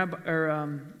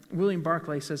 And William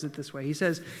Barclay says it this way. He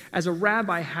says, as a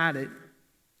rabbi had it,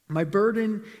 my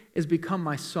burden is become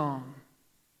my song.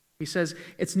 He says,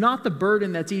 it's not the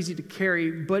burden that's easy to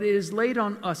carry, but it is laid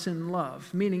on us in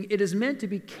love, meaning it is meant to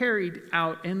be carried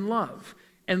out in love.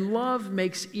 And love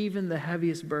makes even the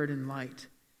heaviest burden light.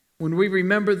 When we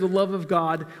remember the love of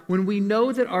God, when we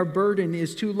know that our burden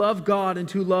is to love God and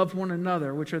to love one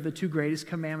another, which are the two greatest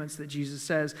commandments that Jesus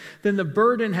says, then the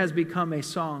burden has become a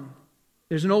song.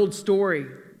 There's an old story,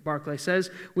 Barclay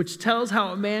says, which tells how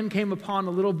a man came upon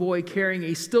a little boy carrying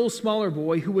a still smaller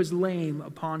boy who was lame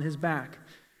upon his back.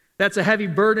 That's a heavy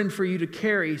burden for you to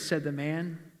carry, said the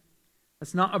man.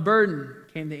 That's not a burden,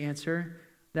 came the answer.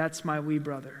 That's my wee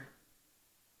brother.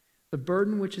 The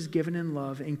burden which is given in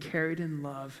love and carried in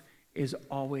love is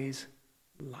always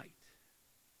light.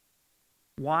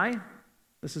 Why?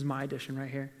 This is my addition right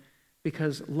here.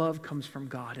 Because love comes from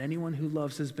God. Anyone who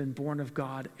loves has been born of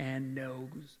God and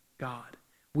knows God.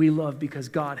 We love because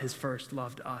God has first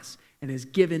loved us and has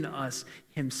given us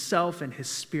himself and his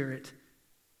Spirit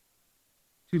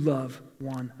to love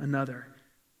one another.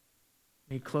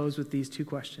 Let me close with these two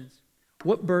questions.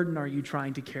 What burden are you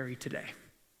trying to carry today?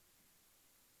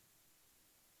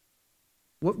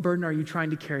 What burden are you trying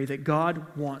to carry that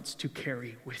God wants to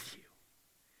carry with you?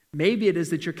 Maybe it is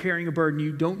that you're carrying a burden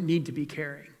you don't need to be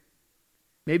carrying.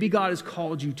 Maybe God has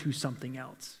called you to something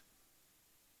else.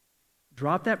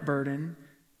 Drop that burden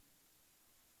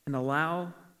and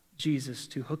allow Jesus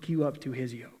to hook you up to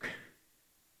his yoke.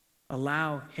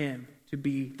 Allow him to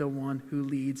be the one who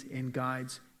leads and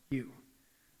guides you.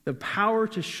 The power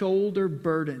to shoulder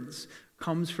burdens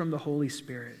comes from the Holy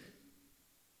Spirit.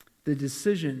 The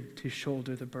decision to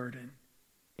shoulder the burden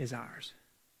is ours.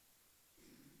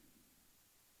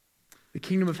 The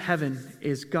kingdom of heaven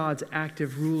is God's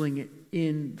active ruling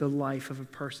in the life of a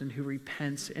person who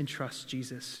repents and trusts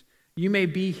Jesus. You may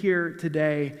be here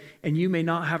today and you may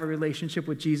not have a relationship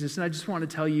with Jesus. And I just want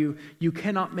to tell you, you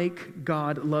cannot make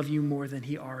God love you more than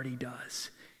he already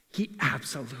does. He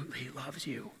absolutely loves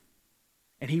you.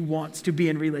 And he wants to be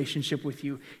in relationship with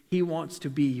you. He wants to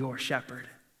be your shepherd.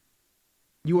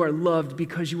 You are loved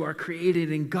because you are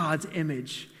created in God's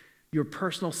image. Your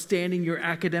personal standing, your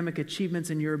academic achievements,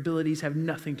 and your abilities have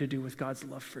nothing to do with God's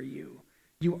love for you.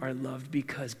 You are loved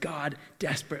because God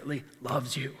desperately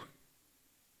loves you.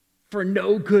 For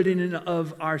no good in and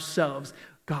of ourselves,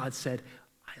 God said,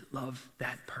 I love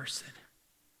that person.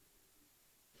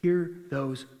 Hear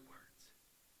those words.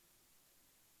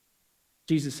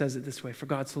 Jesus says it this way, for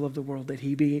God so loved the world that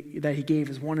he gave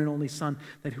his one and only Son,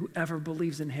 that whoever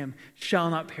believes in him shall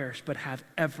not perish, but have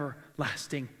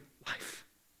everlasting life.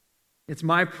 It's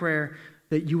my prayer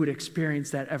that you would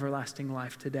experience that everlasting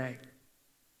life today.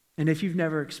 And if you've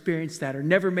never experienced that or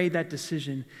never made that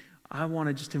decision, I want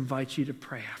to just invite you to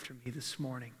pray after me this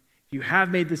morning. If you have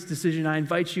made this decision, I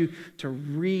invite you to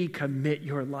recommit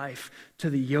your life to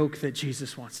the yoke that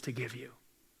Jesus wants to give you.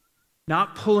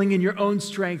 Not pulling in your own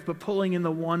strength, but pulling in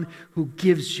the one who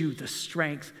gives you the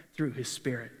strength through his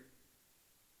Spirit.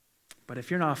 But if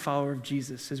you're not a follower of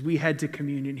Jesus, as we head to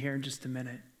communion here in just a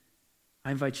minute,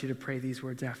 I invite you to pray these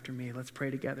words after me. Let's pray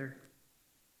together.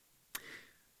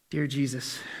 Dear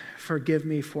Jesus, forgive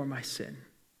me for my sin.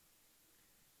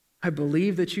 I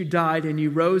believe that you died and you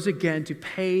rose again to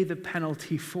pay the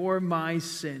penalty for my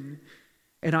sin.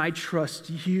 And I trust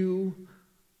you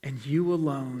and you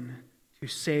alone to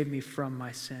save me from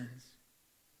my sins.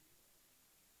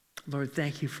 Lord,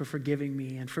 thank you for forgiving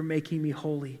me and for making me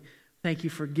holy. Thank you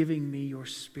for giving me your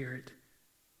Spirit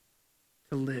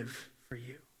to live for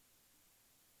you.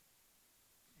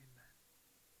 Amen.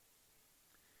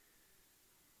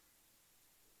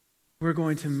 We're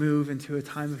going to move into a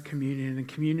time of communion, and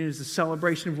communion is a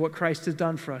celebration of what Christ has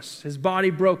done for us, his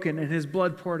body broken and his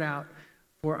blood poured out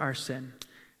for our sin.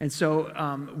 And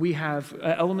so we have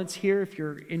elements here. If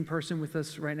you're in person with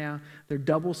us right now, they're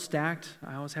double stacked.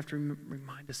 I always have to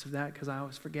remind us of that because I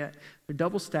always forget. They're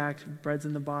double stacked. Bread's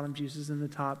in the bottom, juice's in the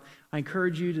top. I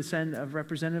encourage you to send a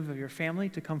representative of your family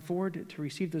to come forward to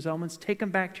receive those elements. Take them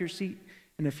back to your seat.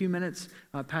 In a few minutes,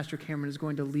 Pastor Cameron is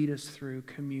going to lead us through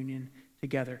communion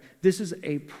together. This is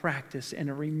a practice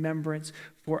and a remembrance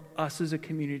for us as a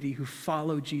community who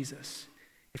follow Jesus.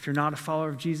 If you're not a follower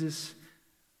of Jesus,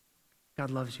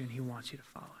 God loves you and he wants you to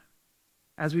follow him.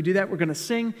 As we do that, we're going to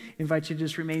sing. Invite you to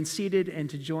just remain seated and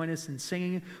to join us in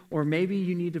singing. Or maybe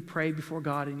you need to pray before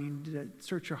God and you need to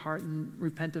search your heart and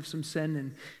repent of some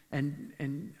sin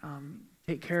and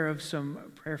take care of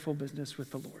some prayerful business with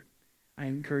the Lord. I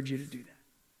encourage you to do that.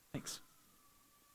 Thanks.